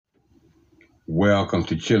Welcome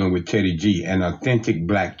to Chilling with Teddy G, an authentic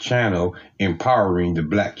Black channel empowering the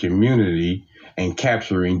Black community and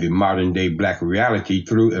capturing the modern day Black reality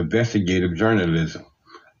through investigative journalism.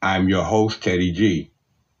 I'm your host, Teddy G.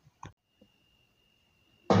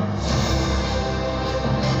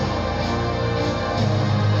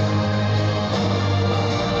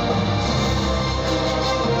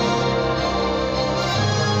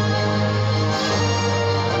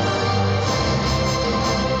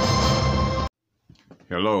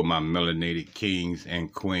 Hello, my melanated kings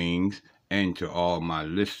and queens, and to all my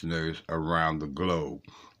listeners around the globe.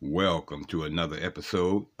 Welcome to another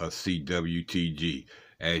episode of CWTG.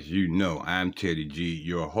 As you know, I'm Teddy G,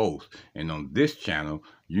 your host, and on this channel,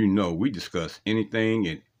 you know we discuss anything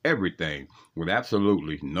and everything with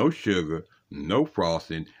absolutely no sugar, no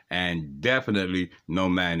frosting, and definitely no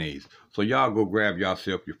mayonnaise. So y'all go grab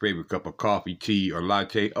yourself your favorite cup of coffee, tea, or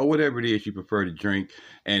latte, or whatever it is you prefer to drink,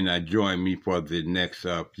 and join me for the next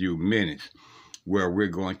few minutes, where we're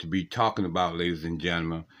going to be talking about, ladies and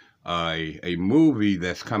gentlemen, a movie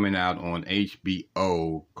that's coming out on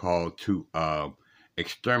HBO called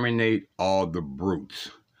Exterminate All The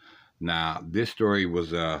Brutes. Now, this story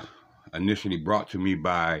was initially brought to me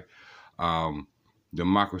by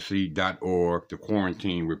democracy.org, the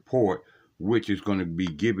Quarantine Report, which is going to be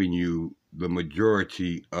giving you the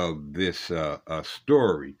majority of this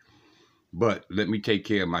story. But let me take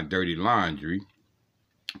care of my dirty laundry,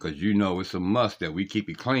 because you know it's a must that we keep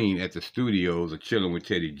it clean at the studios of Chilling with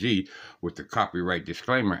Teddy G with the Copyright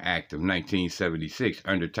Disclaimer Act of 1976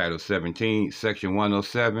 under Title 17, Section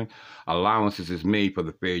 107. Allowances is made for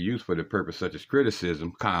the fair use for the purpose such as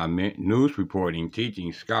criticism, comment, news reporting,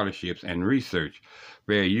 teaching, scholarships, and research.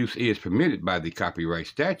 Fair use is permitted by the copyright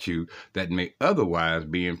statute that may otherwise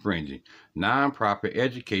be infringing. Non-profit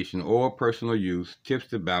education or personal use tips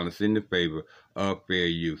the balance in the favor of fair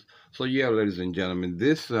use. So yeah, ladies and gentlemen,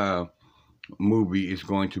 this movie is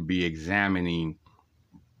going to be examining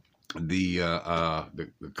the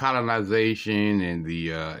colonization and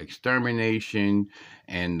the extermination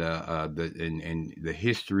and the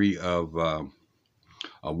history of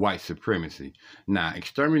white supremacy. Now,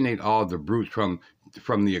 Exterminate All the Brutes from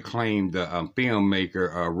the acclaimed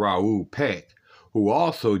filmmaker Raoul Peck, who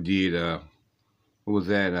also did what was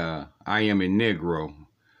that? I Am a Negro.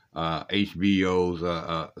 HBO's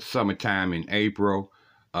Summertime in April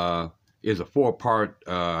is a 4-part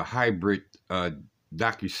hybrid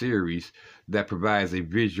docuseries that provides a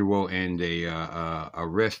visual and a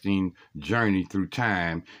arresting journey through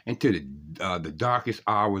time into the darkest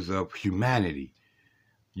hours of humanity.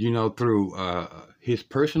 You know, through his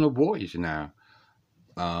personal voyage. Now,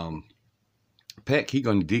 Peck, he's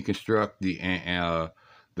going to deconstruct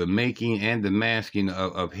the making and the masking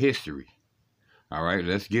of history. All right,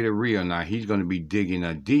 let's get it real now. He's going to be digging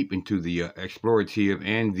deep into the explorative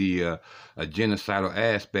and the genocidal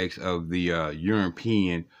aspects of the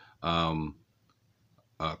European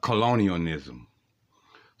colonialism.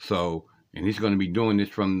 So, and he's going to be doing this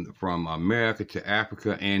from America to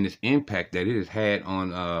Africa and its impact that it has had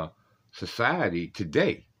on society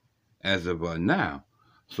today, as of now.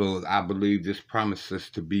 So I believe this promises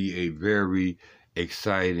to be a very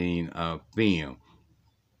exciting film.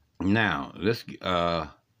 Now, let's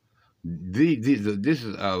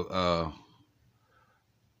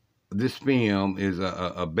this film is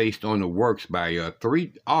based on the works by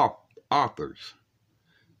 3 authors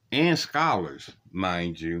and scholars,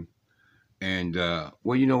 mind you. And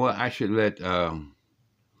well, you know what? I should let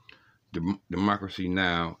Democracy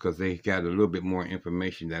Now!, because they got a little bit more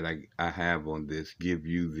information that I have on this, give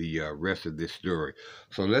you the rest of this story.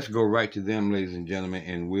 So let's go right to them, ladies and gentlemen,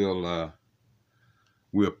 and we'll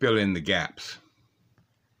fill in the gaps.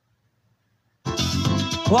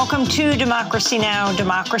 Welcome to Democracy Now!,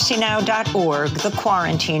 democracynow.org, the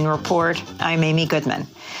Quarantine Report. I'm Amy Goodman.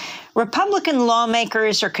 Republican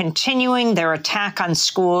lawmakers are continuing their attack on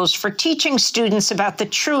schools for teaching students about the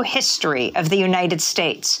true history of the United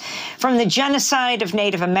States, from the genocide of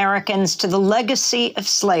Native Americans to the legacy of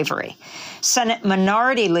slavery. Senate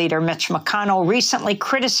Minority Leader Mitch McConnell recently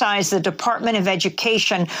criticized the Department of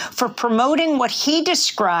Education for promoting what he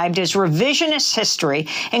described as revisionist history,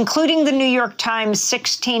 including the New York Times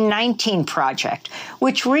 1619 Project,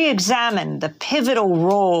 which re-examined the pivotal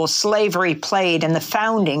role slavery played in the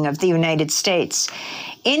founding of the United States.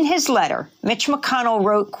 In his letter, Mitch McConnell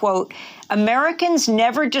wrote, quote, "Americans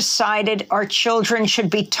never decided our children should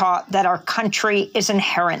be taught that our country is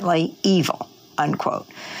inherently evil," unquote.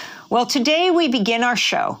 Well, today we begin our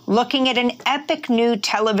show looking at an epic new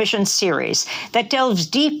television series that delves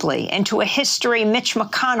deeply into a history Mitch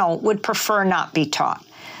McConnell would prefer not be taught.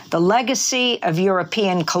 The Legacy of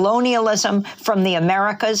European Colonialism from the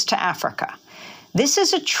Americas to Africa. This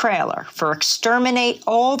is a trailer for Exterminate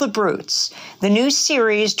All The Brutes, the new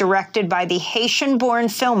series directed by the Haitian-born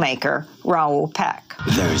filmmaker Raoul Peck.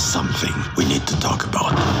 There is something we need to talk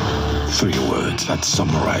about. 3 words that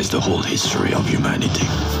summarize the whole history of humanity.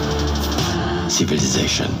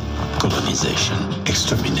 Civilization, colonization,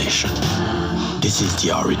 extermination. This is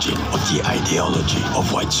the origin of the ideology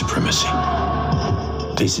of white supremacy.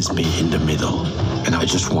 This is me in the middle, and I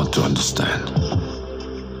just want to understand.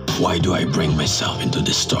 Why do I bring myself into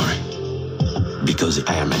this story? Because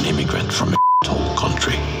I am an immigrant from a whole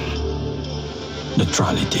country.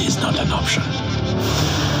 Neutrality is not an option.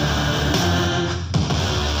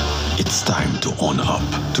 It's time to own up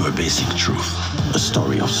to a basic truth, a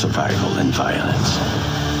story of survival and violence.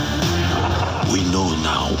 We know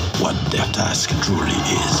now what their task truly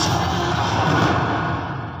is.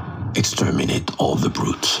 Exterminate all the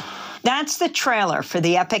brutes. That's the trailer for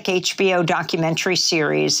the epic HBO documentary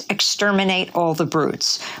series Exterminate All The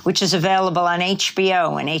Brutes, which is available on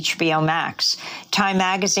HBO and HBO Max. Time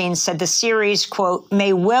magazine said the series, quote,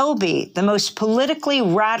 may well be the most politically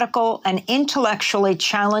radical and intellectually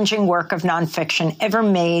challenging work of nonfiction ever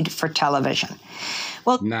made for television.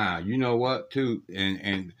 Well, now, you know what, too?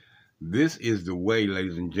 And this is the way,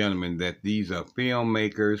 ladies and gentlemen, that these are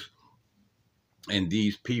filmmakers and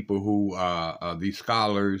these people who are these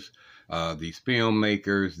scholars, these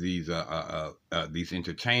filmmakers, these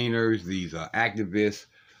entertainers, these activists,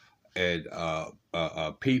 and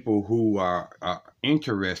people who are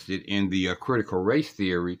interested in the critical race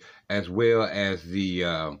theory, as well as the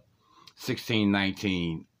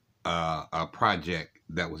 1619 project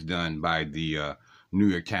that was done by the New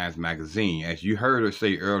York Times Magazine. As you heard her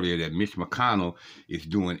say earlier, that Mitch McConnell is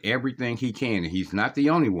doing everything he can, and he's not the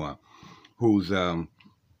only one who's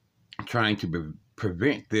trying to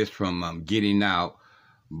prevent this from getting out,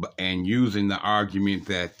 and using the argument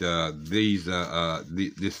that these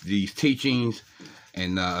teachings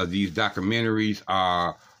and these documentaries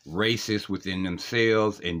are racist within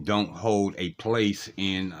themselves and don't hold a place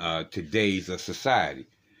in today's society,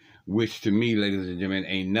 which to me, ladies and gentlemen,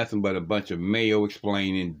 ain't nothing but a bunch of Mayo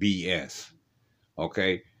explaining BS.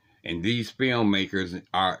 Okay? And these filmmakers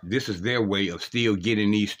this is their way of still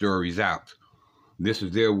getting these stories out. This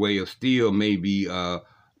is their way of still maybe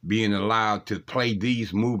being allowed to play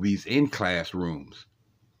these movies in classrooms.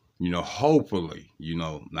 You know, hopefully, you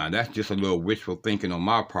know, now that's just a little wishful thinking on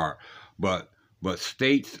my part, but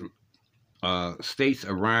states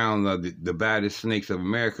around the baddest snakes of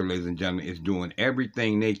America, ladies and gentlemen, is doing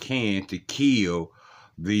everything they can to kill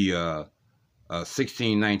the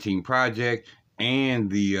 1619 project and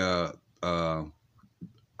the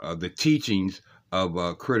teachings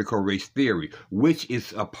of critical race theory, which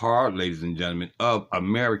is a part, ladies and gentlemen, of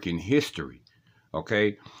American history.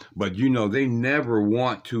 Okay, but you know, they never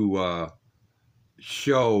want to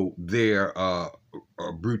show their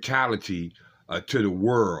brutality to the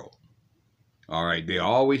world. All right, they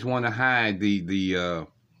always want to hide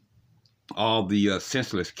all the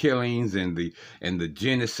senseless killings and the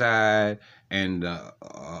genocide and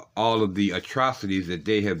all of the atrocities that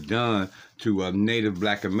they have done to Native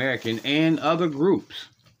Black American and other groups.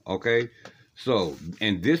 Okay, so,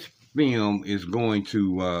 and this film is going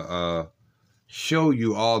to show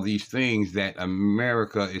you all these things that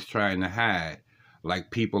America is trying to hide,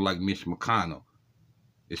 like people like Mitch McConnell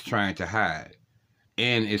is trying to hide.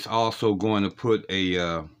 And it's also going to put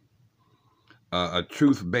a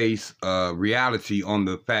truth-based reality on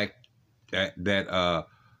the fact that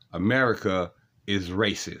America is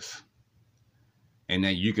racist, and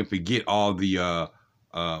that you can forget all the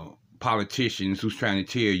politicians who's trying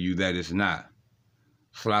to tell you that it's not.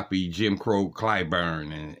 Sloppy Jim Crow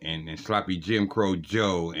Clyburn and Sloppy Jim Crow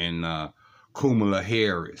Joe and Kamala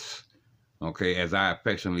Harris, okay, as I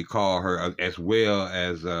affectionately call her, as well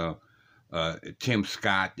as Tim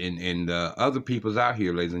Scott and other people's out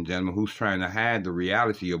here, ladies and gentlemen, who's trying to hide the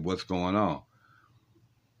reality of what's going on.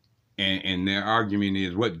 And their argument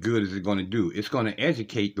is, what good is it going to do? It's going to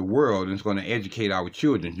educate the world, and it's going to educate our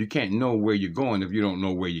children. You can't know where you're going if you don't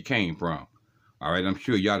know where you came from. All right, I'm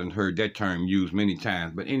sure y'all done heard that term used many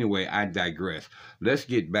times. But anyway, I digress. Let's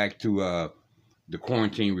get back to the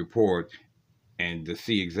quarantine report and to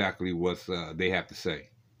see exactly what they have to say.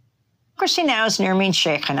 Democracy Now!'s Nirmin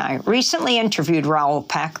Sheikh and I recently interviewed Raoul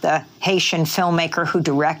Peck, the Haitian filmmaker who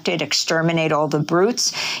directed Exterminate All The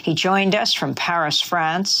Brutes. He joined us from Paris,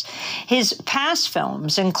 France. His past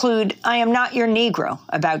films include I Am Not Your Negro,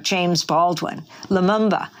 about James Baldwin,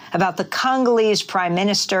 Lumumba, about the Congolese Prime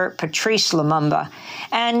Minister Patrice Lumumba,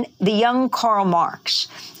 and The Young Karl Marx.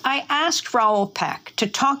 I asked Raoul Peck to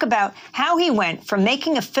talk about how he went from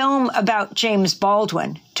making a film about James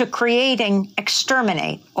Baldwin to creating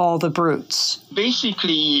Exterminate All The Brutes.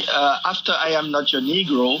 Basically, after I Am Not Your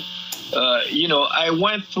Negro, I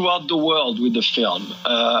went throughout the world with the film.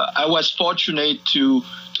 I was fortunate to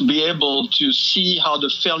be able to see how the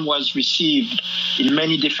film was received in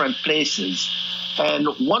many different places. And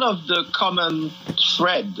one of the common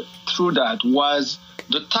thread through that was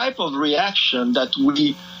the type of reaction that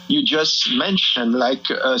you just mentioned, like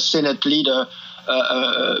Senate leader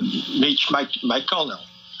Mitch McConnell.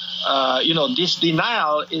 This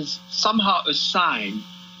denial is somehow a sign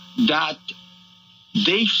that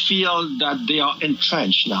they feel that they are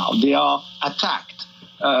entrenched now. They are attacked.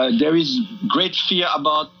 There is great fear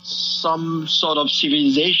about some sort of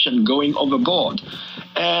civilization going overboard.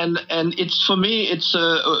 And it's, for me, it's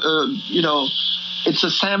it's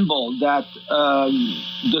a symbol that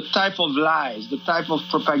the type of lies, the type of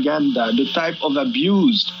propaganda, the type of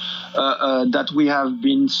abuse that we have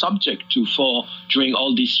been subject to during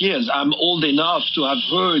all these years. I'm old enough to have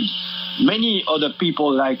heard many other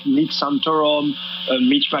people like Nick Santorum,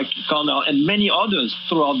 Mitch McConnell, and many others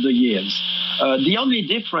throughout the years. The only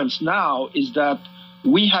difference now is that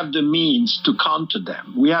we have the means to counter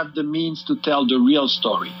them. We have the means to tell the real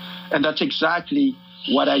story. And that's exactly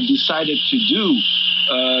what I decided to do,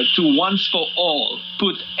 to once for all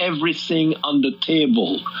put everything on the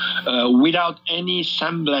table without any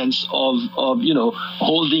semblance of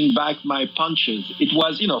holding back my punches. It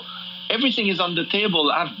was, everything is on the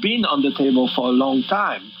table. I've been on the table for a long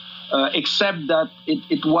time, except that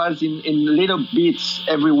it was in little bits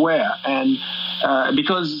everywhere. And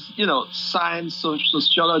because, science,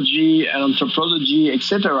 sociology, and anthropology,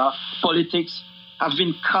 etc., politics have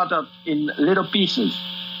been cut up in little pieces.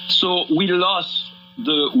 So we lost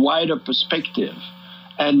the wider perspective.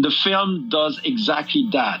 And the film does exactly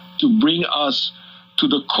that, to bring us to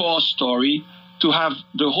the core story, to have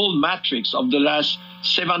the whole matrix of the last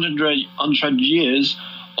 700 years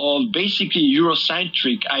of basically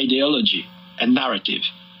Eurocentric ideology and narrative.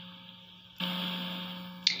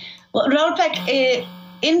 Well, Raoul Peck,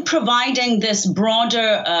 in providing this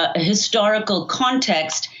broader historical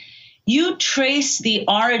context, you trace the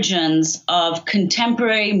origins of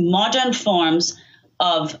contemporary modern forms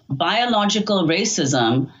of biological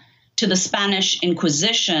racism to the Spanish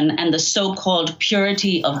Inquisition and the so-called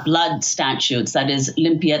purity of blood statutes, that is,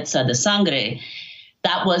 limpieza de sangre.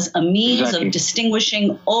 That was a means of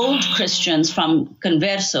distinguishing old Christians from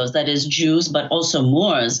conversos, that is, Jews, but also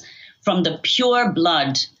Moors, from the pure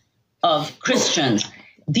blood of Christians.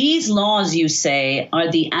 These laws, you say, are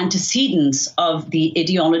the antecedents of the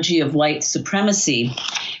ideology of white supremacy.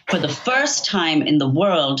 For the first time in the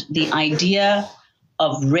world, the idea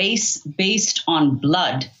of race based on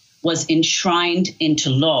blood was enshrined into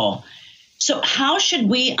law. So how should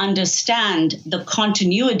we understand the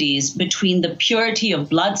continuities between the purity of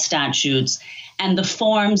blood statutes and the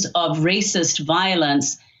forms of racist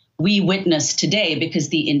violence we witness today? Because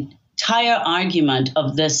the entire argument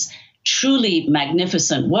of this truly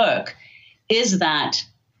magnificent work is that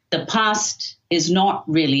the past is not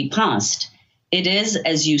really past. It is,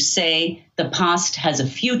 as you say, the past has a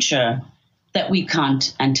future that we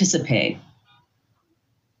can't anticipate.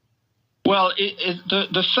 Well,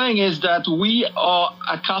 the thing is that we are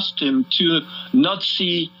accustomed to not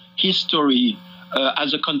see history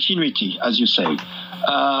as a continuity, as you say.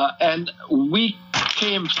 And we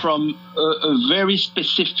came from a very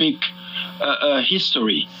specific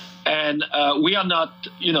history. And we are not,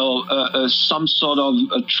 some sort of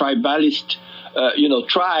a tribalist,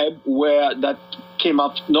 tribe where that came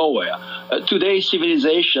up nowhere. Today's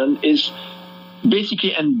civilization is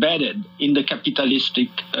basically embedded in the capitalistic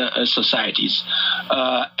societies.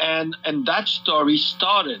 And that story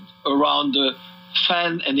started around the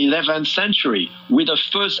 10th and 11th century with the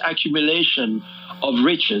first accumulation of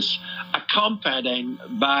riches, accompanied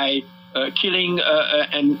by killing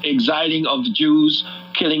and exiling of Jews,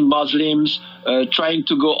 killing Muslims, trying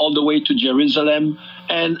to go all the way to Jerusalem.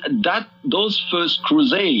 And those first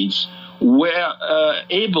crusades were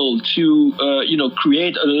able to,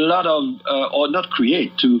 create a lot of, or not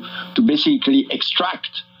create, to basically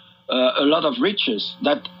extract a lot of riches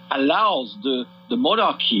that allows the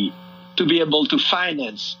monarchy to be able to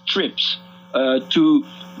finance trips, to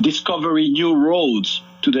discover new roads,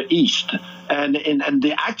 to the east. And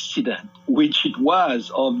the accident, which it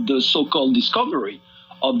was, of the so-called discovery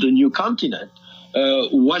of the new continent,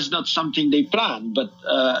 was not something they planned. But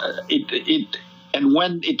and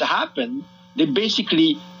when it happened, they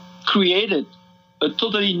basically created a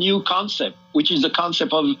totally new concept, which is the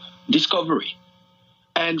concept of discovery.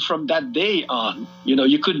 And from that day on,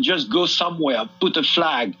 you could just go somewhere, put a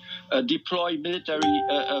flag, deploy military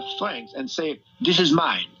flanks, and say, this is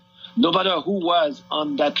mine, no matter who was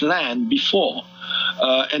on that land before.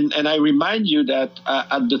 And I remind you that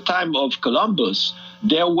at the time of Columbus,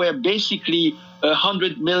 there were basically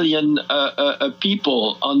 100 million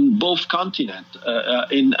people on both continents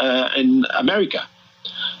in America.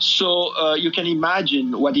 So you can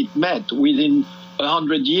imagine what it meant. Within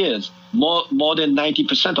 100 years, more than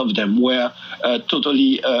 90% of them were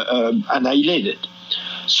totally annihilated.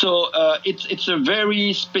 So it's a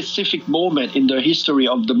very specific moment in the history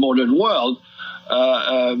of the modern world.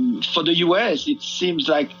 For the U.S., it seems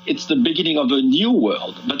like it's the beginning of a new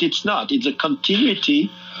world, but it's not. It's a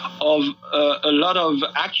continuity of a lot of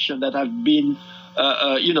action that have been,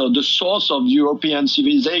 the source of European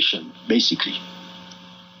civilization, basically.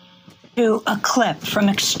 To a clip from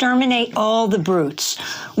Exterminate All the Brutes,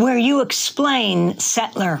 where you explain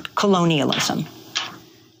settler colonialism.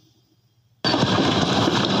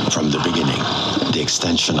 From the beginning, the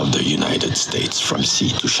extension of the United States from sea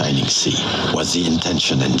to shining sea was the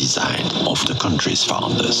intention and design of the country's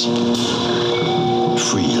founders.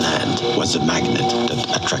 Free land was a magnet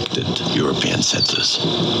that attracted European settlers.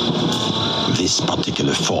 This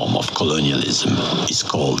particular form of colonialism is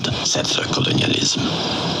called settler colonialism.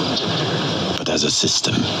 But as a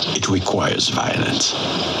system, it requires violence.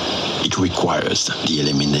 It requires the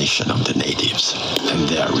elimination of the natives and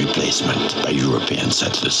their replacement by European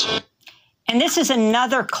settlers. And this is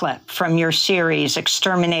another clip from your series,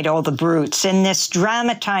 Exterminate All the Brutes. In this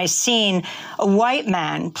dramatized scene, a white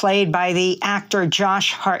man, played by the actor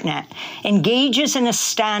Josh Hartnett, engages in a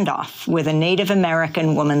standoff with a Native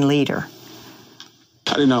American woman leader.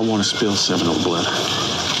 I did not want to spill Seminole blood.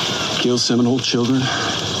 Kill Seminole children,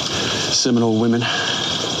 Seminole women.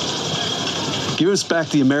 Give us back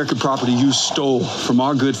the American property you stole from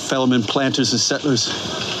our good fellowmen, planters, and settlers,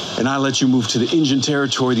 and I let you move to the Indian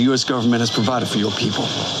territory the U.S. government has provided for your people.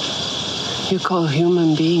 You call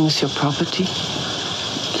human beings your property?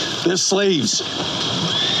 They're slaves.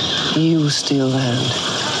 You steal land.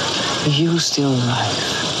 You steal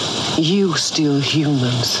life. You steal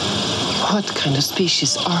humans. What kind of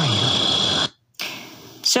species are you?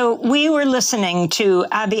 So we were listening to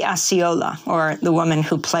Abby Osceola, or the woman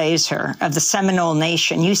who plays her, of the Seminole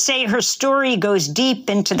Nation. You say her story goes deep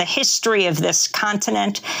into the history of this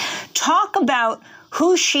continent. Talk about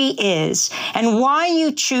who she is and why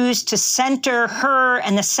you choose to center her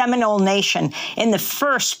and the Seminole Nation in the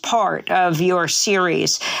first part of your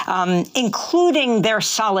series, including their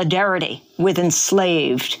solidarity with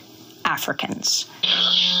enslaved Africans.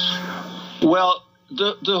 Well,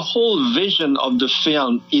 the whole vision of the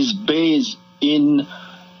film is based in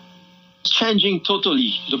changing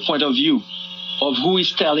totally the point of view of who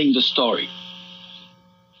is telling the story.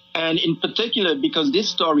 And in particular, because this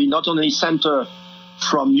story not only center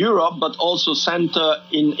from Europe, but also center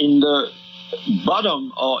in the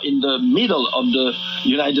bottom or in the middle of the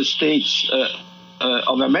United States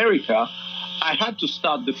of America, I had to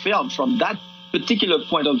start the film from that particular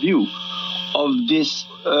point of view of this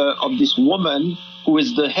woman who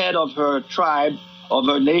is the head of her tribe, of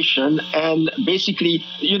her nation. And basically,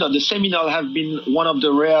 the Seminole have been one of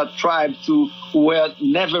the rare tribes who were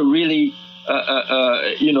never really,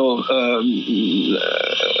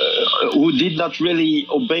 who did not really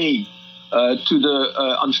obey to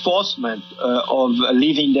the enforcement of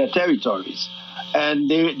leaving their territories. And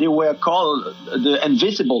they were called the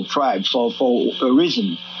invisible tribe for a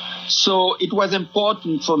reason. So it was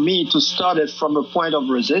important for me to start it from a point of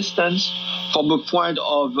resistance, from a point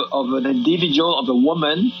of an individual, of a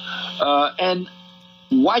woman, and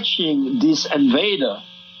watching this invader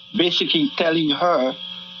basically telling her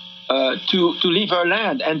to leave her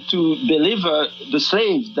land and to deliver the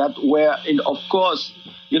slaves that were in, of course,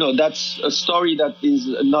 that's a story that is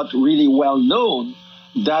not really well known,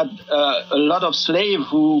 that a lot of slaves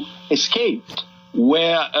who escaped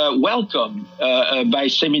were welcomed by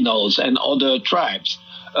Seminoles and other tribes.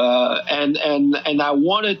 And I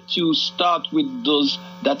wanted to start with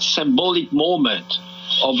that symbolic moment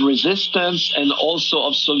of resistance and also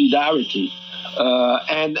of solidarity.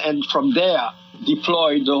 And from there,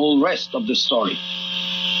 deploy the whole rest of the story.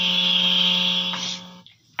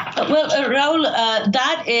 Well, Raoul,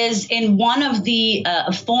 that is in one of the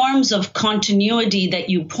forms of continuity that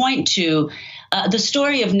you point to. the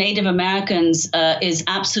story of Native Americans is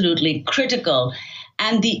absolutely critical.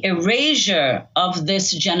 And the erasure of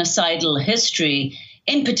this genocidal history,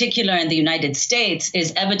 in particular in the United States,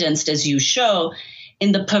 is evidenced, as you show,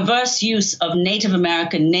 in the perverse use of Native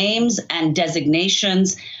American names and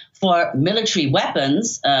designations for military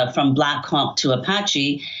weapons, from Black Hawk to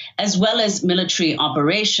Apache, as well as military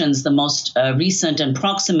operations, the most recent and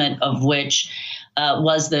proximate of which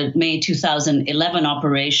was the May 2011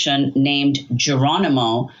 operation named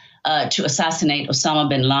Geronimo, to assassinate Osama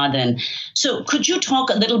bin Laden. So could you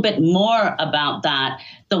talk a little bit more about that,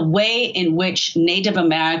 the way in which Native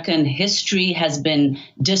American history has been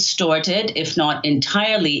distorted, if not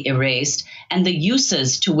entirely erased, and the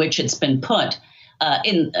uses to which it's been put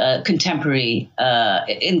in contemporary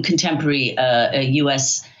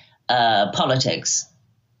U.S. Politics?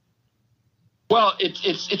 Well,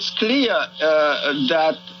 it's clear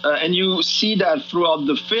that, and you see that throughout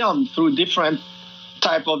the film, through different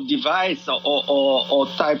type of device or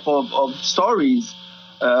type of stories,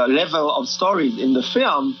 level of stories in the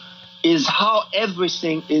film, is how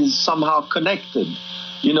everything is somehow connected.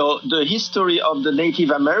 You know, the history of the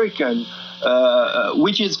Native American,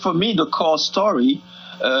 which is for me the core story,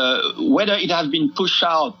 whether it has been pushed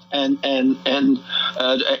out and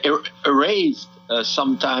erased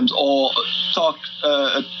sometimes, or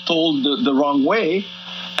told the wrong way,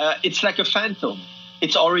 it's like a phantom.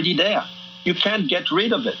 It's already there. You can't get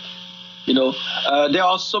rid of it. You know, there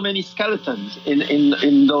are so many skeletons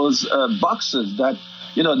in those boxes that,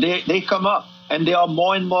 you know, they come up, and there are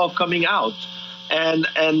more and more coming out, and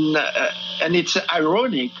it's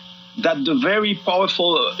ironic that the very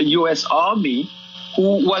powerful U.S. Army,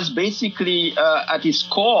 who was basically at its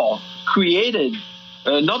core created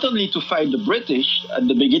not only to fight the British at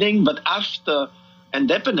the beginning, but after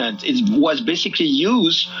independence, it was basically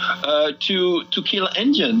used to kill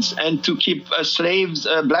Indians and to keep slaves,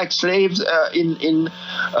 black slaves, on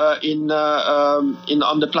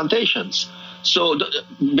the plantations. So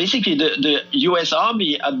basically, the U.S.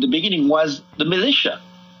 Army at the beginning was the militia,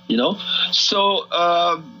 you know. So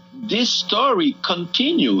this story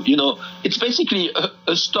continue. You know, it's basically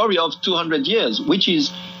a story of 200 years, which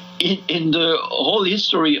is in the whole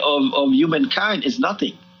history of humankind is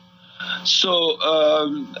nothing. So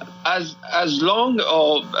as long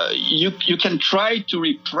you can try to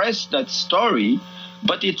repress that story,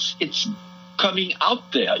 but it's coming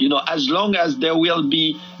out there. You know, as long as there will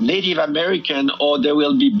be Native American or there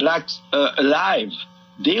will be blacks alive,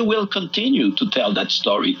 they will continue to tell that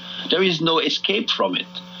story. There is no escape from it.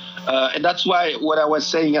 And that's why what I was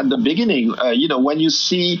saying at the beginning, you know, when you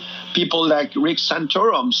see people like Rick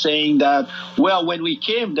Santorum saying that, well, when we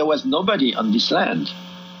came, there was nobody on this land.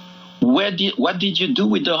 What did you do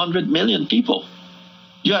with the 100 million people?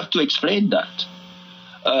 You have to explain that.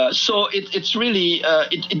 So it's really,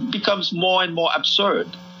 it becomes more and more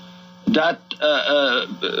absurd that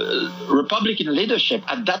Republican leadership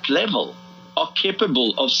at that level are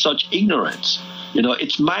capable of such ignorance. You know,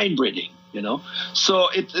 it's mind-breaking, you know. So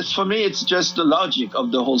it's for me, it's just the logic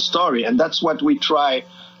of the whole story. And that's what we try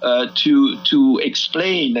to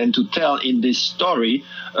explain and to tell in this story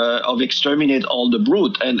of Exterminate All The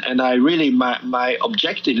Brutes. And I really, my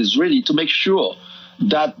objective is really to make sure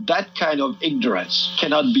that that kind of ignorance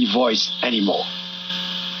cannot be voiced anymore.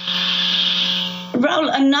 Raoul,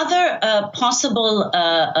 another possible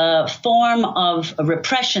form of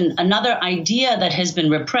repression, another idea that has been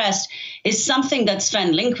repressed, is something that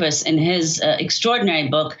Sven Lindqvist, in his extraordinary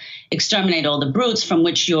book, Exterminate All The Brutes, from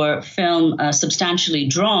which your film substantially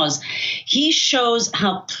draws. He shows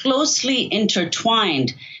how closely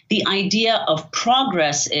intertwined the idea of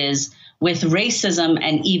progress is with racism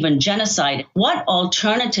and even genocide. What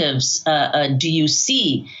alternatives do you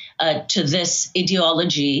see to this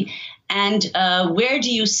ideology? And where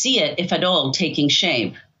do you see it, if at all, taking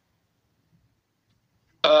shape?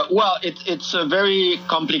 Well, it's a very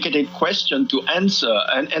complicated question to answer.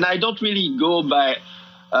 And I don't really go by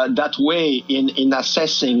that way in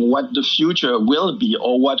assessing what the future will be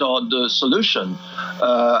or what are the solutions.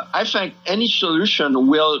 I think any solution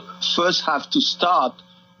will first have to start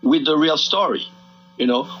with the real story. You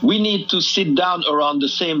know, we need to sit down around the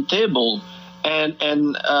same table and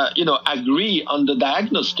you know, agree on the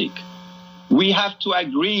diagnostic. We have to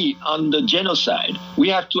agree on the genocide. We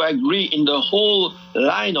have to agree in the whole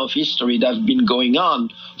line of history that's been going on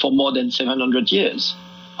for more than 700 years.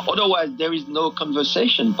 Otherwise, there is no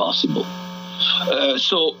conversation possible.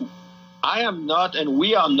 So I am not, and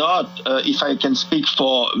we are not, if I can speak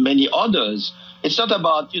for many others, it's not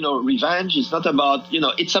about, you know, revenge. It's not about, you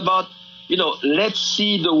know, it's about, you know, let's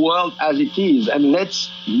see the world as it is, and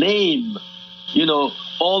let's name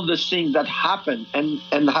all the things that happened and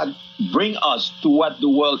had bring us to what the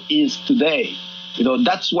world is today.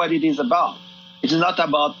 That's what it is about. It's not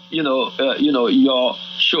about your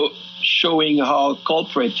showing how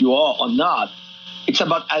culprit you are or not. It's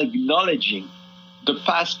about acknowledging the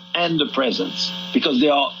past and the present, because they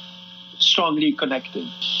are strongly connected.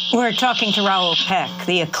 We're talking to Raoul Peck,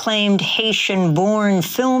 the acclaimed Haitian-born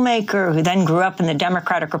filmmaker who then grew up in the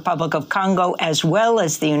Democratic Republic of Congo as well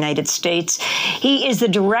as the United States. He is the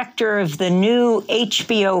director of the new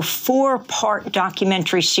HBO 4-part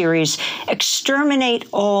documentary series, Exterminate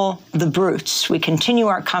All The Brutes. We continue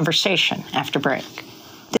our conversation after break.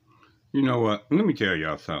 You know what? Let me tell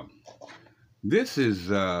y'all something. This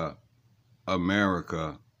is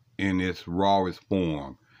America in its rawest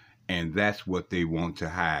form. And that's what they want to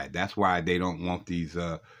hide. That's why they don't want these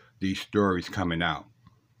stories coming out.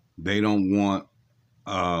 They don't want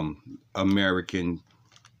American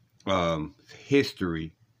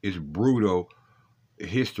history, its brutal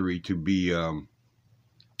history, to be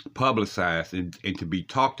publicized and to be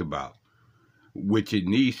talked about, which it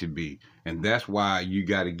needs to be. And that's why you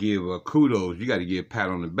got to give kudos. You got to give a pat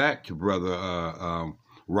on the back to brother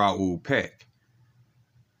Raoul Peck,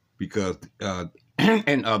 because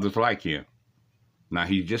and others like him. Now,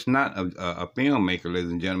 he's just not a filmmaker,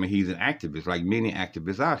 ladies and gentlemen. He's an activist, like many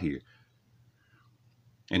activists out here.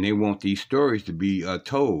 And they want these stories to be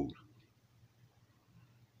told.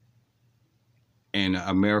 And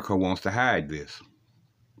America wants to hide this.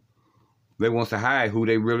 They want to hide who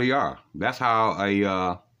they really are. That's how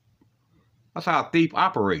a thief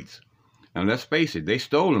operates. And let's face it, they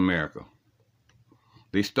stole America.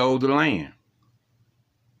 They stole the land.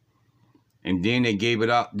 And then they gave it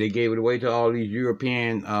up. They gave it away to all these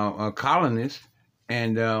European colonists,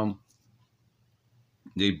 and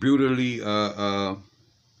they brutally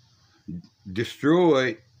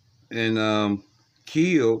destroyed and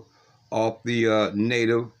killed off the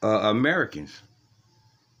Native Americans,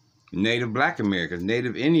 Native Black Americans,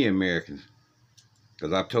 Native Indian Americans.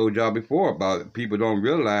 Because I've told y'all before about it, people don't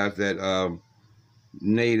realize that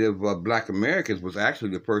Native Black Americans was actually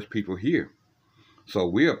the first people here. So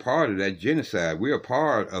we're a part of that genocide. We're a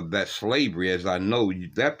part of that slavery, as I know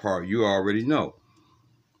that part you already know.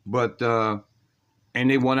 But, and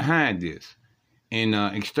they want to hide this. And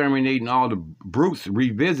Exterminating All the Brutes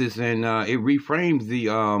revisits and it reframes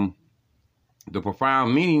the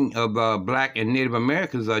profound meaning of Black and Native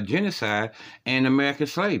Americans' genocide and American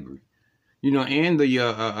slavery. And the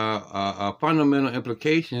fundamental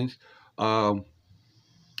implications for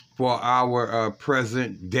our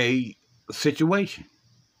present day situation.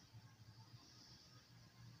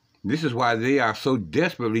 This is why they are so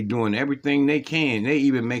desperately doing everything they can. They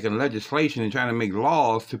even making legislation and trying to make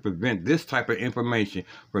laws to prevent this type of information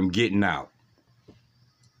from getting out.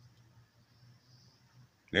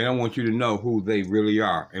 They don't want you to know who they really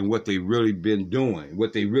are and what they really been doing,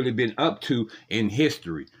 what they really been up to in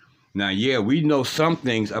history. Now, yeah, we know some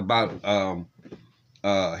things about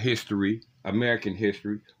history, American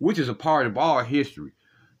history, which is a part of our history.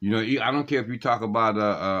 I don't care if you talk about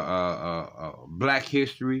Black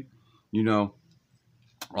history,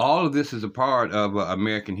 all of this is a part of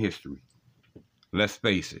American history. Let's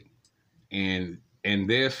face it. And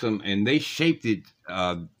there's some, and they shaped it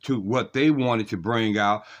to what they wanted to bring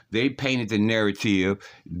out. They painted the narrative.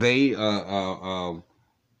 They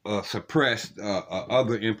suppressed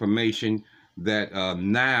other information that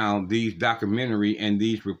now these documentary and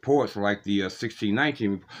these reports like the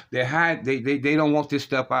 1619, they don't want this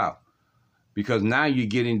stuff out, because now you're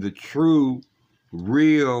getting the true,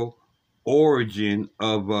 real origin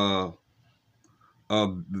of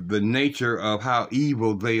the nature of how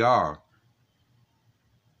evil they are.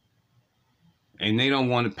 And they don't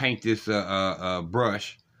want to paint this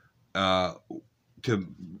brush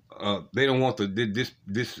they don't want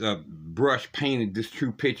this brush painted this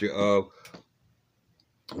true picture of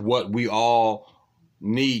what we all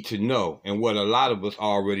need to know, and what a lot of us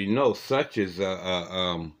already know, such as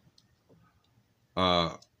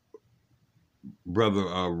Brother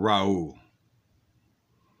Raoul.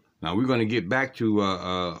 Now we're going to get back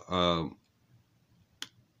to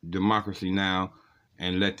Democracy Now!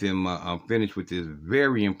 And let them finish with this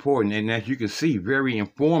very important, and as you can see, very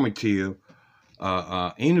informative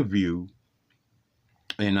interview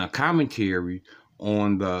and commentary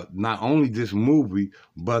on not only this movie,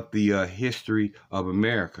 but the history of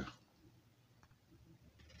America.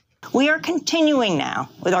 We are continuing now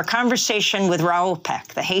with our conversation with Raoul Peck,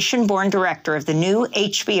 the Haitian-born director of the new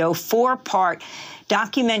HBO 4-part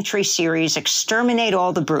documentary series, Exterminate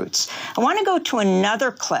All the Brutes. I want to go to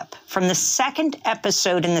another clip from the second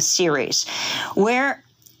episode in the series, where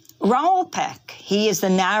Raoul Peck, he is the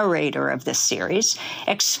narrator of this series,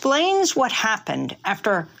 explains what happened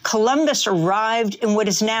after Columbus arrived in what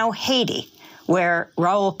is now Haiti, where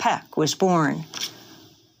Raoul Peck was born.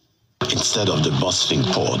 Instead of the bustling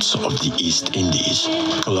ports of the East Indies,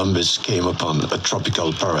 Columbus came upon a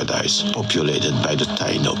tropical paradise populated by the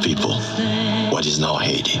Taino people, what is now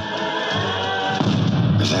Haiti.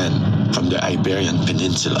 Then, from the Iberian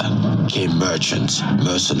Peninsula, came merchants,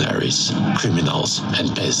 mercenaries, criminals,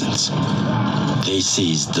 and peasants. They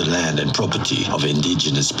seized the land and property of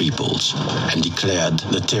indigenous peoples and declared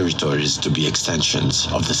the territories to be extensions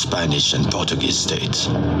of the Spanish and Portuguese states.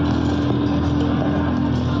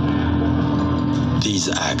 These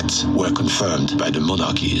acts were confirmed by the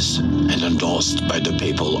monarchies and endorsed by the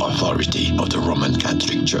papal authority of the Roman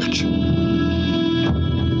Catholic Church.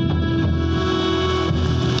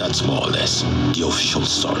 That's more or less the official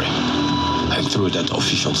story. And through that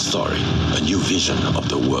official story, a new vision of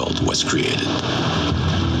the world was created.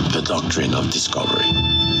 The doctrine of discovery.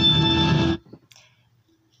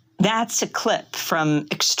 That's a clip from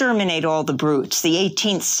Exterminate All The Brutes, the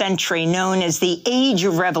 18th century known as the Age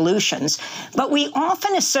of Revolutions. But we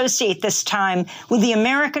often associate this time with the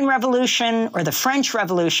American Revolution or the French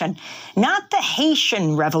Revolution, not the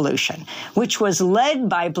Haitian Revolution, which was led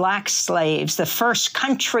by black slaves, the first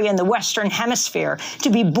country in the Western Hemisphere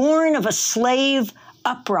to be born of a slave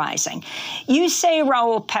uprising. You say,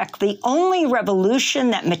 Raoul Peck, the only revolution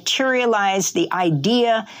that materialized the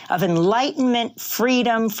idea of enlightenment,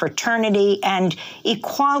 freedom, fraternity, and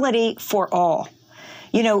equality for all.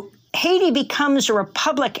 You know, Haiti becomes a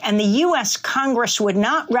republic, and the U.S. Congress would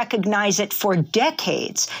not recognize it for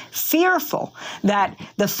decades, fearful that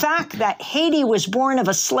the fact that Haiti was born of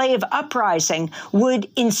a slave uprising would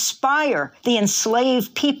inspire the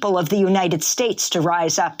enslaved people of the United States to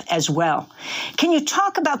rise up as well. Can you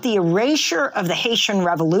talk about the erasure of the Haitian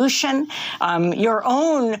Revolution, your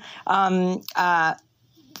own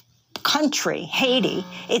country, Haiti,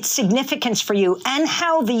 its significance for you, and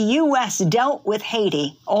how the U.S. dealt with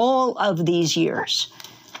Haiti all of these years?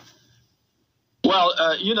 Well,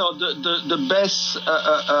 you know, the best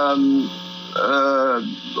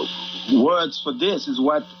words for this is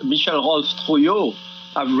what Michel Rolf-Trouillot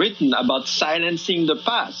have written about silencing the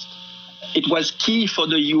past. It was key for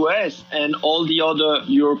the U.S. and all the other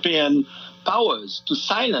European powers to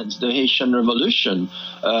silence the Haitian Revolution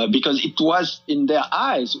because it was, in their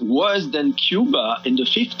eyes, worse than Cuba in the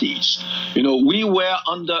 50s. You know, we were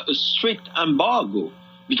under a strict embargo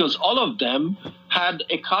because all of them had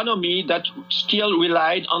economy that still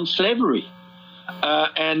relied on slavery.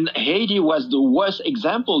 And Haiti was the worst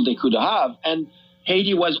example they could have. And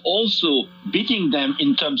Haiti was also beating them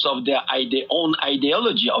in terms of their own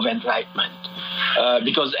ideology of enlightenment.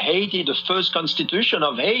 Because Haiti, the first constitution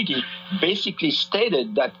of Haiti, basically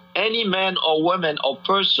stated that any man or woman or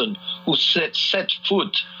person who set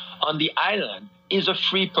foot on the island is a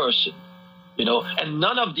free person. You know, and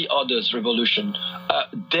none of the others revolution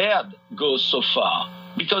dared go so far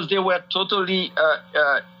because they were totally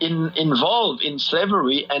involved in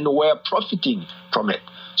slavery and were profiting from it.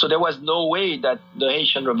 So there was no way that the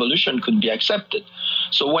Haitian Revolution could be accepted.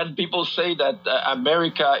 So when people say that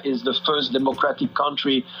America is the first democratic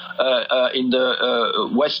country in the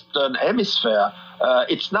Western Hemisphere,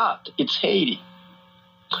 it's not. It's Haiti.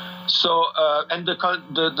 So, and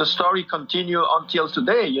the story continues until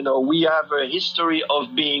today. You know, we have a history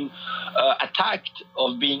of being attacked,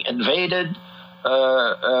 of being invaded,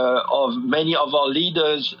 of many of our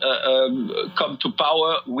leaders come to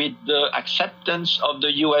power with the acceptance of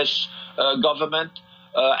the U.S. Government,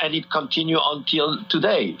 and it continues until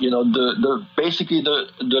today. You know, basically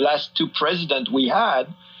the last two presidents we had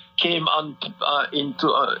came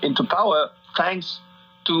into power thanks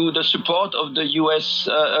to the support of the U.S.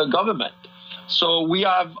 Government. So we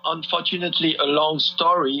have, unfortunately, a long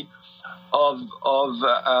story of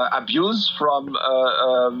abuse from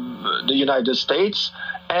the United States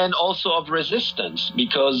and also of resistance,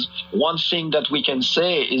 because one thing that we can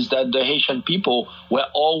say is that the Haitian people were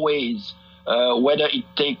always, whether it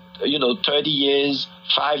take 30 years,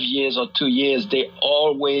 5 years, or 2 years, they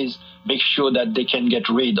always make sure that they can get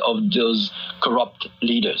rid of those corrupt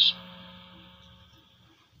leaders.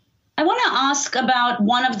 I want to ask about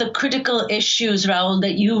one of the critical issues, Raoul,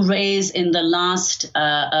 that you raise in the last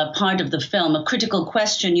part of the film, a critical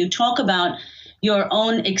question. You talk about your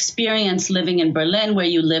own experience living in Berlin, where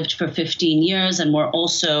you lived for 15 years, and were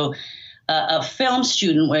also a film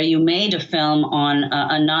student where you made a film on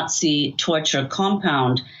a Nazi torture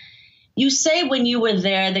compound. You say when you were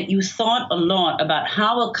there that you thought a lot about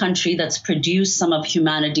how a country that's produced some of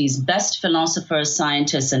humanity's best philosophers,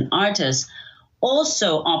 scientists, and artists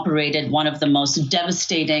also operated one of the most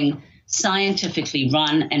devastating, scientifically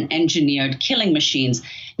run and engineered killing machines.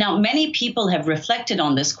 Now, many people have reflected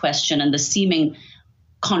on this question and the seeming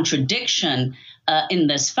contradiction in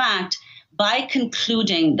this fact by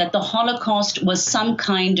concluding that the Holocaust was some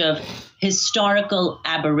kind of historical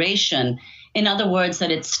aberration. In other words,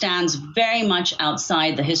 that it stands very much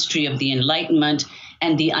outside the history of the Enlightenment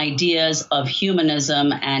and the ideas of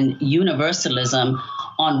humanism and universalism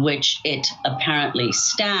on which it apparently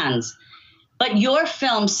stands. But your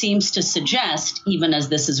film seems to suggest, even as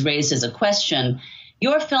this is raised as a question,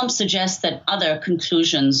 your film suggests that other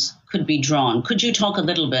conclusions could be drawn. Could you talk a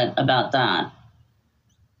little bit about that?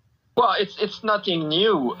 Well, it's nothing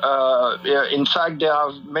new. In fact, there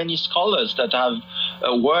are many scholars that have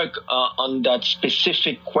worked on that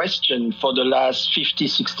specific question for the last 50,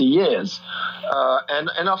 60 years.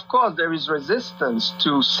 And of course, there is resistance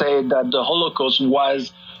to say that the Holocaust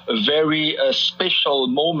was a very special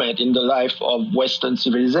moment in the life of Western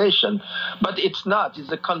civilization. But it's not.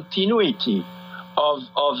 It's a continuity of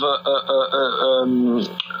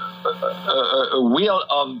a will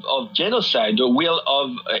of genocide, a will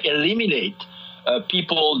of eliminate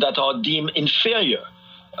people that are deemed inferior.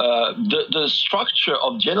 The structure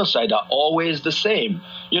of genocide are always the same.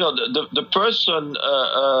 You know, the person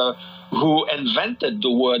who invented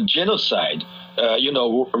the word genocide,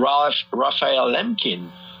 Raphael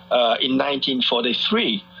Lemkin, in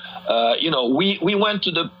 1943, we went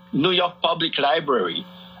to the New York Public Library,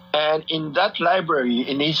 and in that library,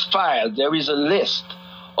 in his file, there is a list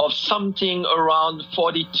of something around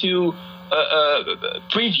 42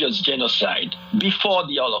 previous genocide before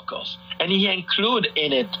the Holocaust. And he included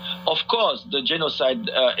in it, of course, the genocide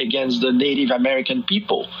against the Native American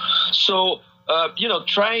people. So,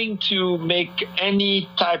 trying to make any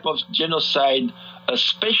type of genocide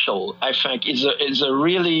special, I think, is a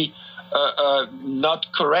really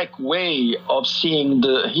not correct way of seeing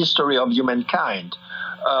the history of humankind.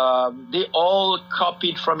 They all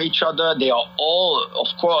copied from each other. They are all, of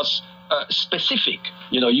course, specific.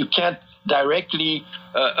 You can't directly,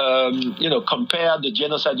 compare the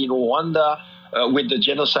genocide in Rwanda with the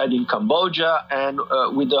genocide in Cambodia and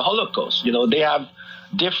with the Holocaust. They have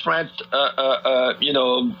different,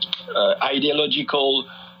 ideological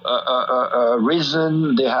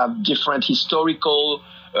reason. They have different historical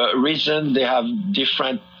reason. They have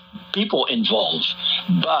different people involved.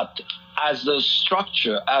 But as a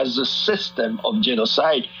structure, as a system of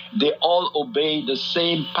genocide, they all obey the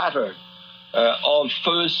same pattern of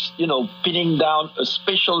first, pinning down a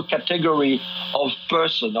special category of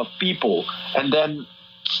person, of people, and then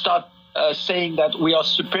start saying that we are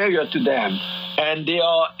superior to them, and they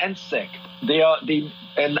are insect.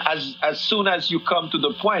 And as soon as you come to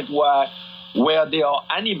the point where they are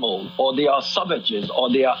animal, or they are savages,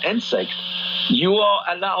 or they are insect, you are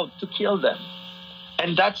allowed to kill them.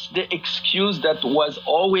 And that's the excuse that was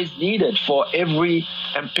always needed for every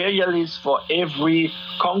imperialist, for every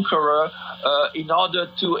conqueror, in order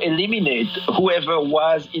to eliminate whoever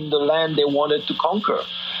was in the land they wanted to conquer.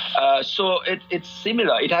 So it's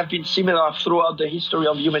similar. It has been similar throughout the history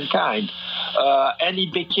of humankind. And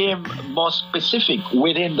it became more specific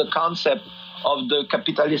within the concept of the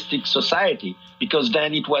capitalistic society, because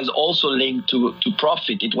then it was also linked to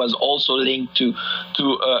profit. It was also linked to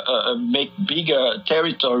make bigger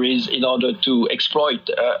territories in order to exploit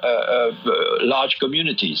large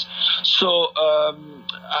communities. So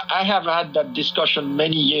I have had that discussion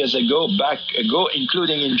many years ago,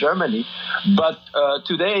 including in Germany. But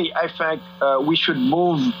today, I think we should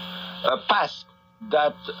move past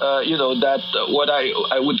that. That what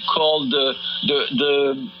I would call the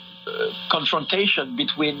confrontation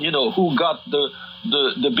between, who got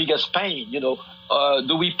the biggest pain.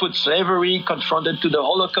 Do we put slavery confronted to the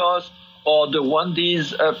Holocaust, or the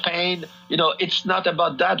Rwandese pain? It's not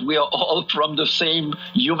about that. We are all from the same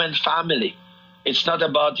human family. It's not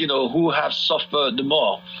about, who have suffered the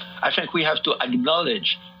more. I think we have to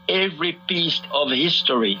acknowledge every piece of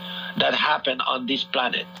history that happened on this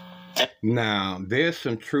planet. Now, there's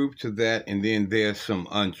some truth to that, and then there's some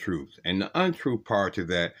untruth. And the untrue part to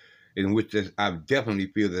that, in which I definitely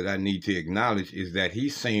feel that I need to acknowledge, is that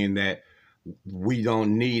he's saying that we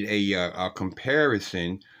don't need a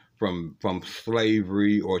comparison from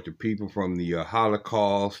slavery or to people from the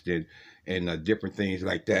Holocaust and different things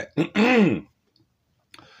like that.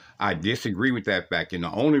 I disagree with that fact, and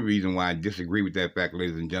the only reason why I disagree with that fact,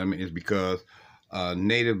 ladies and gentlemen, is because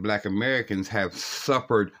Native Black Americans have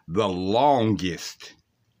suffered the longest,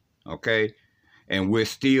 okay? And we're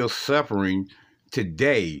still suffering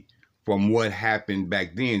today from what happened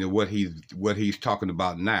back then to what he's talking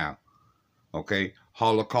about now, okay?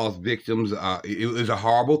 Holocaust victims. It was a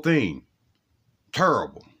horrible thing.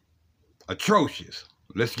 Terrible. Atrocious.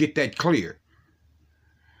 Let's get that clear.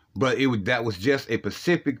 But that was just a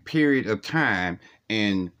specific period of time,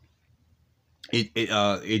 and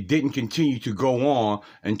it didn't continue to go on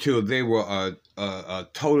until they were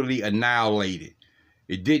totally annihilated.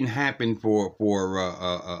 It didn't happen for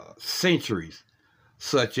centuries,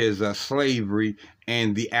 such as slavery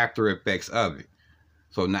and the after effects of it.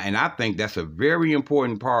 So now, and I think that's a very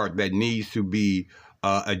important part that needs to be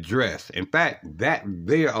addressed. In fact, that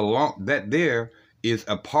there is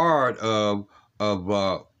a part of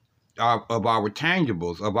our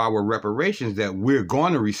tangibles, of our reparations that we're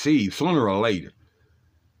going to receive sooner or later.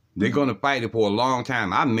 They're going to fight it for a long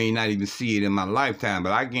time. I may not even see it in my lifetime,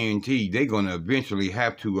 but I guarantee they're going to eventually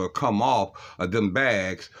have to come off of them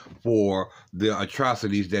bags for the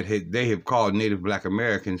atrocities that they have caused Native Black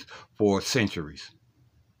Americans for centuries.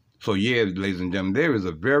 So yeah, ladies and gentlemen, there is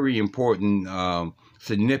a very important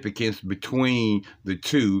significance between the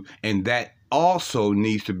two, and that also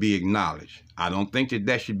needs to be acknowledged. I don't think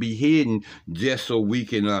that should be hidden just so we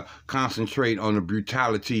can concentrate on the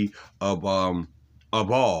brutality of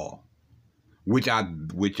all, which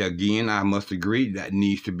again I must agree that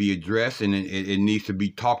needs to be addressed, and it needs to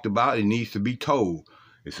be talked about. It needs to be told.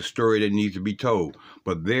 It's a story that needs to be told.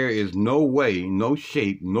 But there is no way, no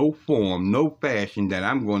shape, no form, no fashion that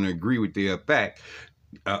I'm going to agree with the fact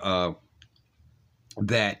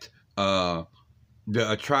that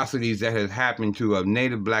the atrocities that has happened to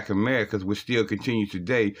Native Black Americans, which still continue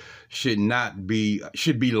today, should be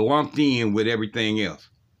lumped in with everything else.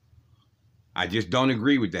 I just don't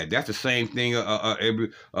agree with that. That's the same thing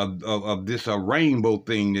of this rainbow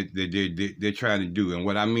thing that they're trying to do. And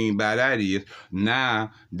what I mean by that is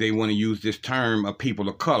now they want to use this term of people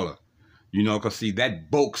of color. You know, because see,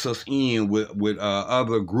 that bulks us in with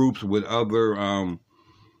other groups, with other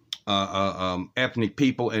ethnic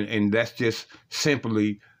people, and that's just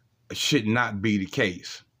simply should not be the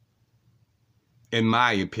case, in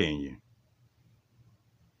my opinion.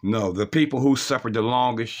 No, the people who suffered the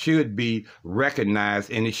longest should be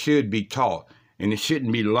recognized, and it should be taught, and it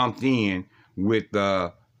shouldn't be lumped in with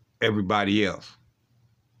everybody else.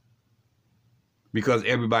 Because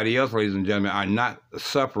everybody else, ladies and gentlemen, are not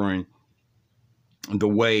suffering the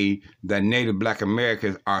way that Native Black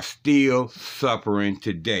Americans are still suffering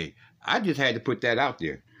today. I just had to put that out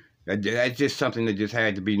there. That's just something that just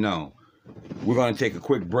had to be known. We're going to take a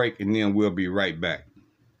quick break, and then we'll be right back.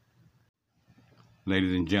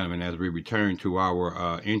 Ladies and gentlemen, as we return to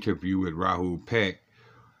our interview with Raoul Peck,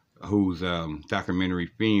 whose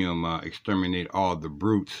documentary film, Exterminate All The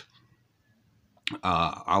Brutes,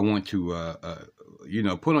 I want to,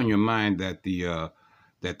 put on your mind that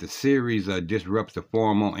the series disrupts the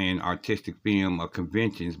formal and artistic film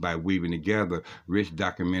conventions by weaving together rich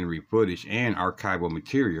documentary footage and archival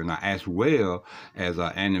material, now as well as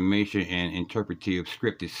animation and interpretive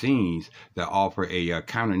scripted scenes that offer a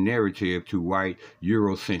counter-narrative to white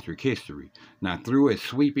Eurocentric history. Now, through a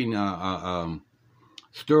sweeping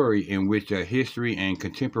story in which history and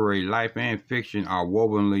contemporary life and fiction are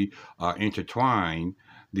wovenly intertwined,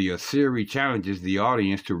 the series challenges the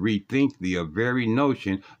audience to rethink the very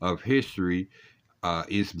notion of history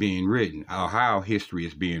is being written, or how history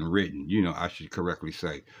is being written, I should correctly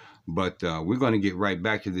say. But we're going to get right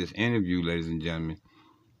back to this interview, ladies and gentlemen.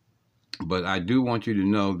 But I do want you to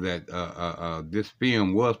know that this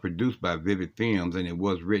film was produced by Vivid Films, and it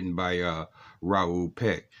was written by Raoul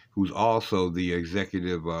Peck, who's also the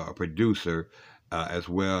executive producer, as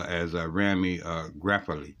well as Rami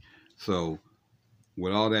Graffali. So,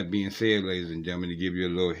 with all that being said, ladies and gentlemen, to give you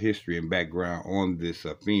a little history and background on this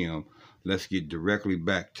film, let's get directly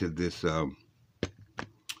back to this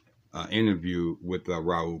interview with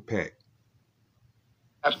Raoul Peck.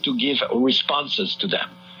 We have to give responses to them,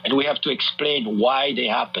 and we have to explain why they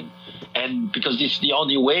happen. And because this is the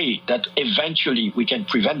only way that eventually we can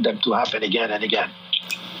prevent them to happen again and again.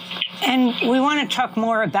 And we want to talk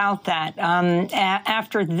more about that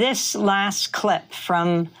after this last clip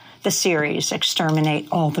from the series, Exterminate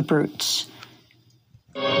All The Brutes.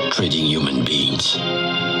 Trading human beings.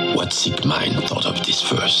 What sick mind thought of this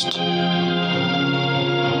first?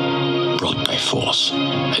 Brought by force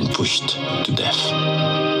and pushed to death.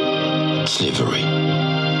 Slavery,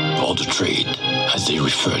 or the trade, as they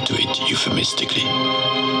refer to it euphemistically.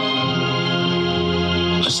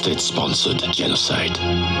 A state-sponsored genocide.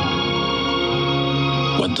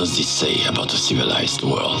 What does this say about a civilized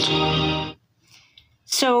world?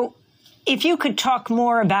 So if you could talk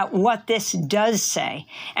more about what this does say,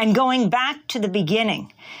 and going back to the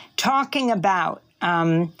beginning, talking about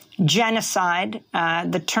genocide,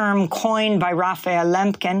 the term coined by Raphael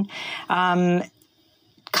Lemkin,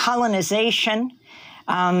 colonization,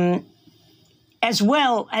 as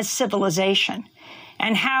well as civilization,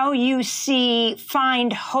 and how you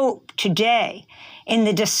find hope today in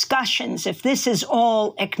the discussions if this is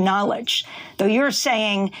all acknowledged, though you're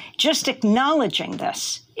saying just acknowledging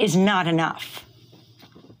this is not enough.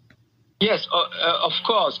 Yes, of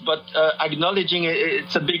course, but acknowledging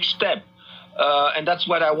it's a big step. And that's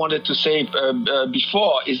what I wanted to say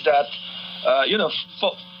before, is that,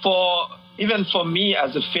 even for me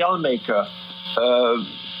as a filmmaker,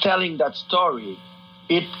 telling that story,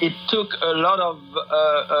 it took a lot of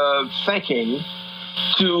thinking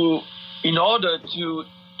in order to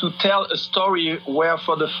tell a story where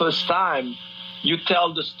for the first time you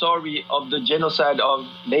tell the story of the genocide of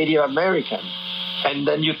Native Americans, and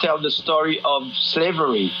then you tell the story of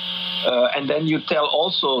slavery, and then you tell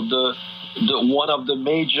also the one of the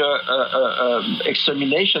major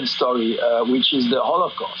extermination story, which is the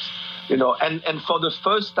Holocaust. And for the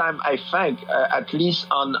first time, I think, at least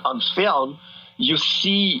on film, you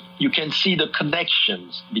can see the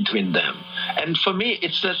connections between them. And for me,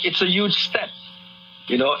 it's a huge step.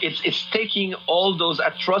 It's taking all those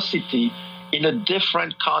atrocity in a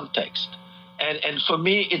different context. And for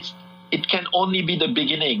me, it can only be the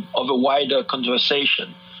beginning of a wider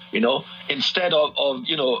conversation. Instead of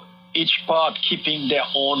each part keeping their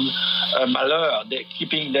own malheur, they're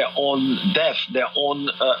keeping their own death, their own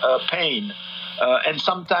pain, and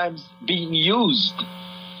sometimes being used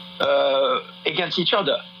against each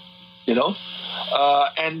other,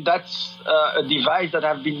 and that's a device that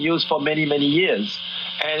have been used for many, many years.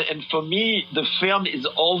 And for me, the film is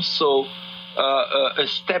also a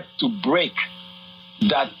step to break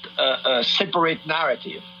that separate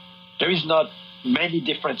narrative. There is not many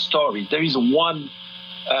different stories. There is one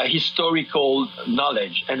historical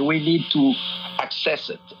knowledge, and we need to access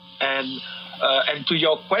it. And to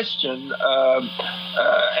your question,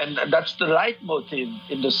 and that's the leitmotif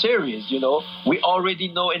in the series, we already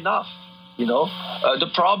know enough. The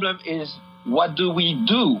problem is, what do we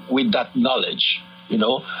do with that knowledge?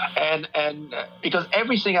 And because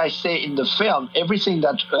everything I say in the film, everything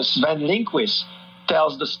that Sven Lindqvist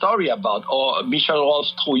tells the story about, or Michel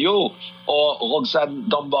Rolf-Trouillot, or Roxane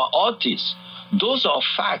Domba-Ortiz, those are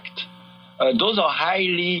fact. Those are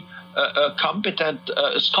highly competent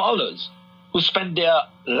scholars who spend their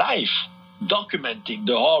life documenting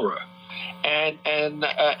the horror. And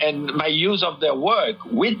my use of their work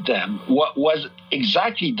with them was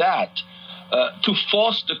exactly that, to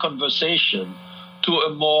force the conversation to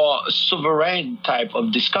a more sovereign type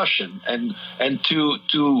of discussion, and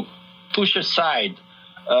to push aside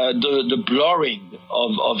the blurring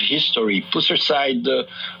of history, push aside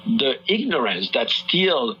the ignorance that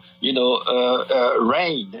still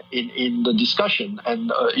reign in the discussion.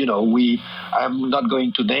 And I'm not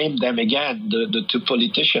going to name them again, the two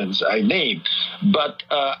politicians I named, but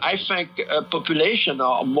I think population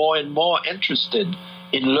are more and more interested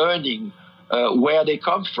in learning where they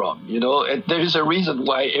come from. There is a reason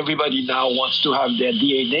why everybody now wants to have their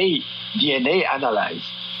DNA analyzed,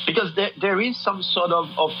 because there is some sort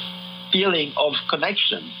of feeling of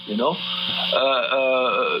connection, and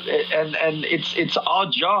it's our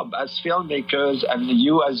job as filmmakers, and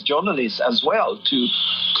you as journalists as well, to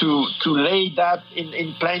lay that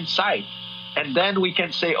in plain sight, and then we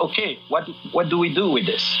can say, okay, what do we do with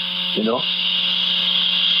this?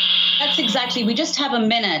 That's exactly. We just have a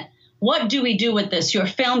minute. What do we do with this? Your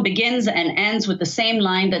film begins and ends with the same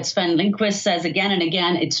line that Sven Lindqvist says again and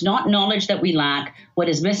again. It's not knowledge that we lack. What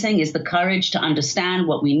is missing is the courage to understand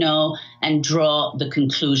what we know and draw the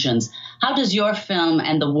conclusions. How does your film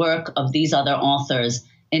and the work of these other authors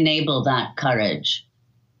enable that courage?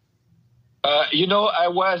 I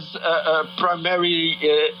was primarily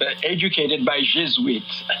educated by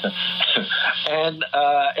Jesuits. And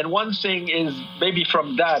one thing is maybe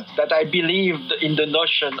from that I believed in the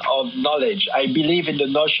notion of knowledge. I believe in the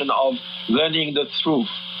notion of learning the truth.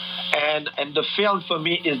 And the film for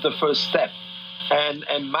me is the first step.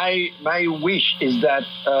 And my wish is that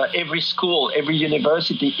every school, every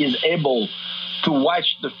university is able to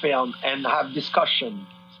watch the film and have discussion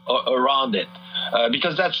around it,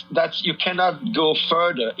 because that's you cannot go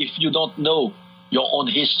further if you don't know your own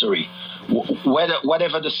history,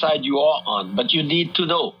 whatever the side you are on. But you need to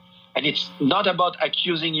know, and it's not about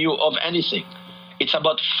accusing you of anything. It's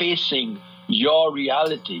about facing your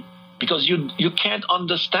reality, because you can't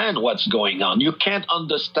understand what's going on. You can't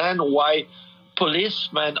understand why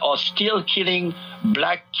policemen are still killing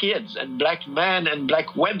black kids and black men and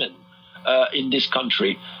black women in this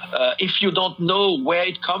country, if you don't know where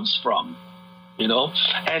it comes from. you know,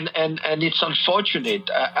 and it's unfortunate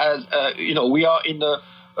as you know, we are in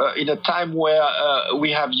a time where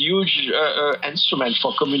we have huge instruments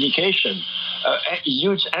for communication, a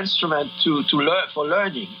huge instrument to learn for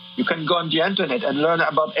learning. You can go on the internet and learn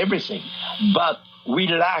about everything, but we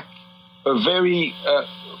lack a very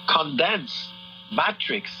condensed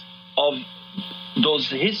matrix of those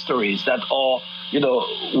histories that are, you know,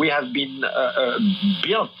 we have been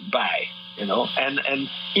built by, you know, and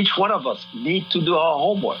each one of us need to do our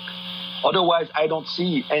homework. Otherwise, I don't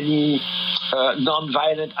see any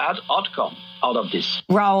non-violent outcome out of this.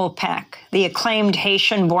 Raoul Peck, the acclaimed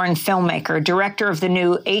Haitian-born filmmaker, director of the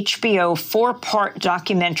new HBO 4-part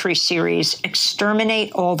documentary series,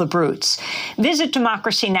 Exterminate All The Brutes. Visit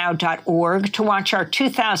democracynow.org to watch our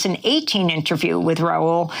 2018 interview with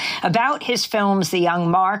Raoul about his films The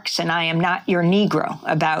Young Marks and I Am Not Your Negro,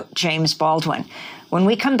 about James Baldwin. When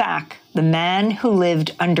we come back, The Man Who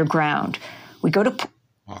Lived Underground. We go to...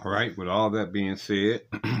 All right, with all that being said,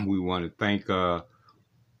 we want to thank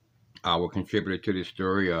our contributor to this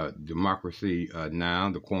story, Democracy Now!,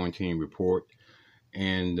 the Quarantine Report,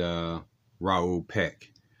 and Raoul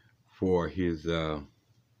Peck for his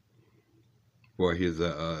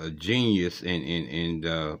genius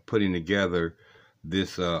in putting together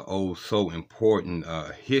this so important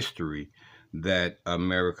history that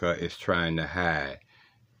America is trying to hide.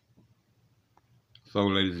 So,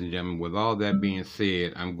 ladies and gentlemen, with all that being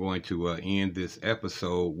said, I'm going to end this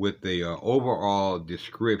episode with a overall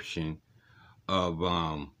description of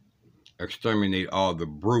Exterminate All The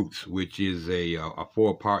Brutes, which is a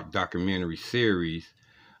 4-part documentary series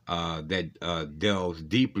that delves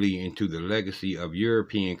deeply into the legacy of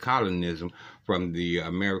European colonialism from the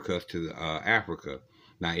Americas to Africa.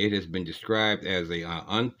 Now, it has been described as an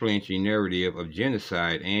unflinching narrative of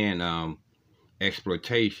genocide and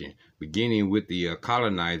exploitation, beginning with the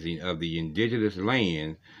colonizing of the indigenous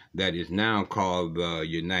land that is now called the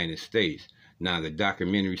United States. Now, the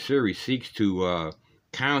documentary series seeks to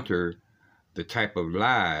counter the type of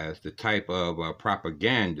lies, the type of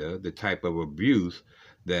propaganda, the type of abuse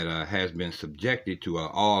that has been subjected to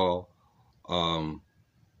all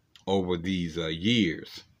over these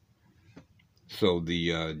years. So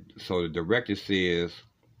the director says,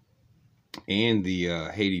 and the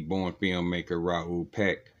Haiti-born filmmaker Raoul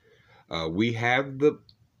Peck, we have the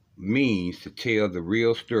means to tell the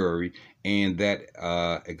real story, and that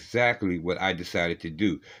exactly what I decided to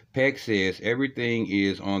do. Peck says everything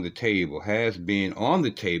is on the table, has been on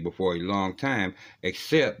the table for a long time,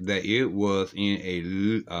 except that it was in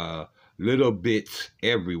a little bits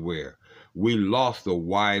everywhere. We lost a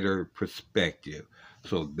wider perspective.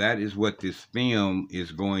 So that is what this film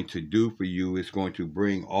is going to do for you. It's going to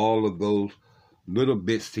bring all of those little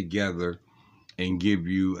bits together and give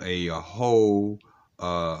you a whole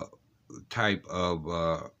type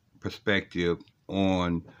of perspective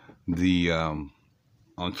on the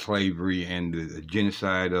on slavery and the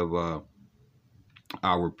genocide of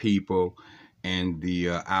our people, and the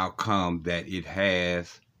outcome that it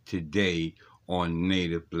has today on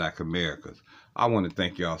Native Black Americans. I want to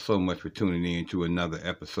thank y'all so much for tuning in to another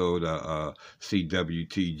episode of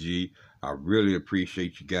CWTG. I really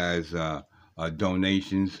appreciate you guys'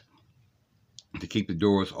 donations to keep the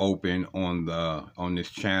doors open on this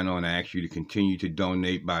channel, and I ask you to continue to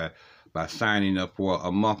donate by signing up for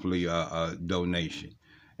a monthly donation.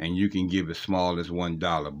 And you can give as small as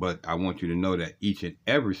 $1, but I want you to know that each and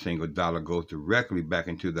every single dollar goes directly back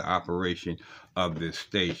into the operation of this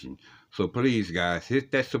station. So please, guys,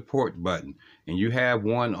 hit that support button, and you have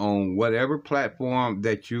one on whatever platform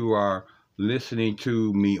that you are listening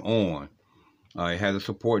to me on. It has a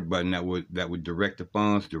support button that would direct the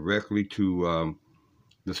funds directly to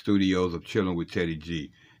the studios of Chilling with Teddy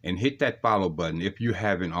G. And hit that follow button if you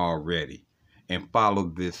haven't already, and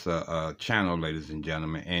follow this channel, ladies and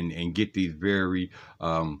gentlemen, and get these very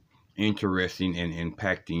interesting and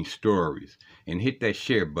impacting stories. And hit that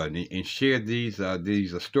share button and share these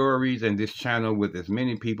stories and this channel with as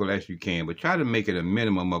many people as you can, but try to make it a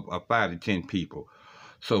minimum of 5 to 10 people,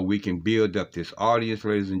 so we can build up this audience,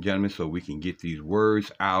 ladies and gentlemen, so we can get these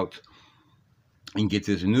words out and get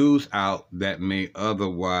this news out that may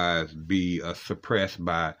otherwise be suppressed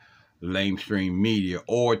by lamestream media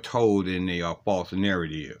or told in a false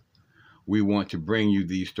narrative. We want to bring you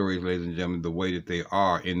these stories, ladies and gentlemen, the way that they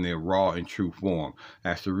are, in their raw and true form.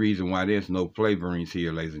 That's the reason why there's no flavorings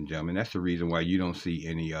here, ladies and gentlemen. That's the reason why you don't see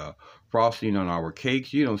any frosting on our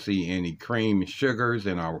cakes. You don't see any cream and sugars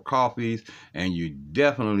in our coffees. And you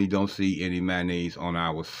definitely don't see any mayonnaise on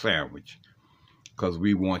our sandwich, because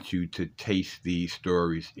we want you to taste these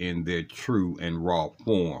stories in their true and raw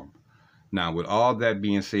form. Now, with all that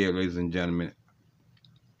being said, ladies and gentlemen,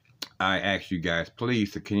 I ask you guys,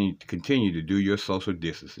 please, to continue to do your social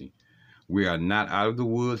distancing. We are not out of the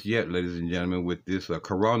woods yet, ladies and gentlemen, with this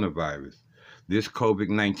coronavirus. This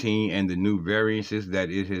COVID-19 and the new variants that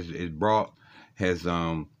it has brought has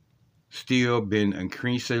still been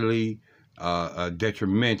increasingly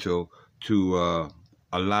detrimental to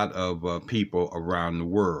a lot of people around the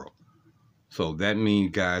world. So that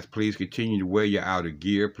means, guys, please continue to wear your outer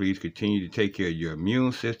gear. Please continue to take care of your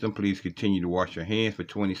immune system. Please continue to wash your hands for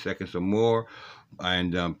 20 seconds or more.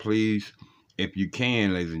 And please, if you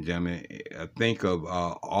can, ladies and gentlemen, think of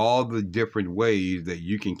all the different ways that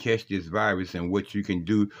you can catch this virus and what you can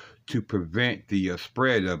do to prevent the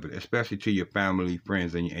spread of it, especially to your family,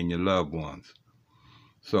 friends, and your loved ones.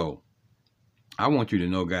 So I want you to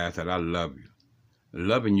know, guys, that I love you.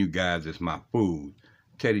 Loving you guys is my food.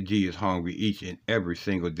 Teddy G is hungry each and every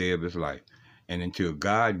single day of his life. And until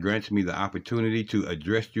God grants me the opportunity to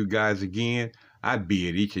address you guys again, I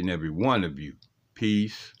bid each and every one of you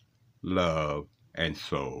peace, love, and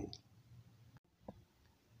soul.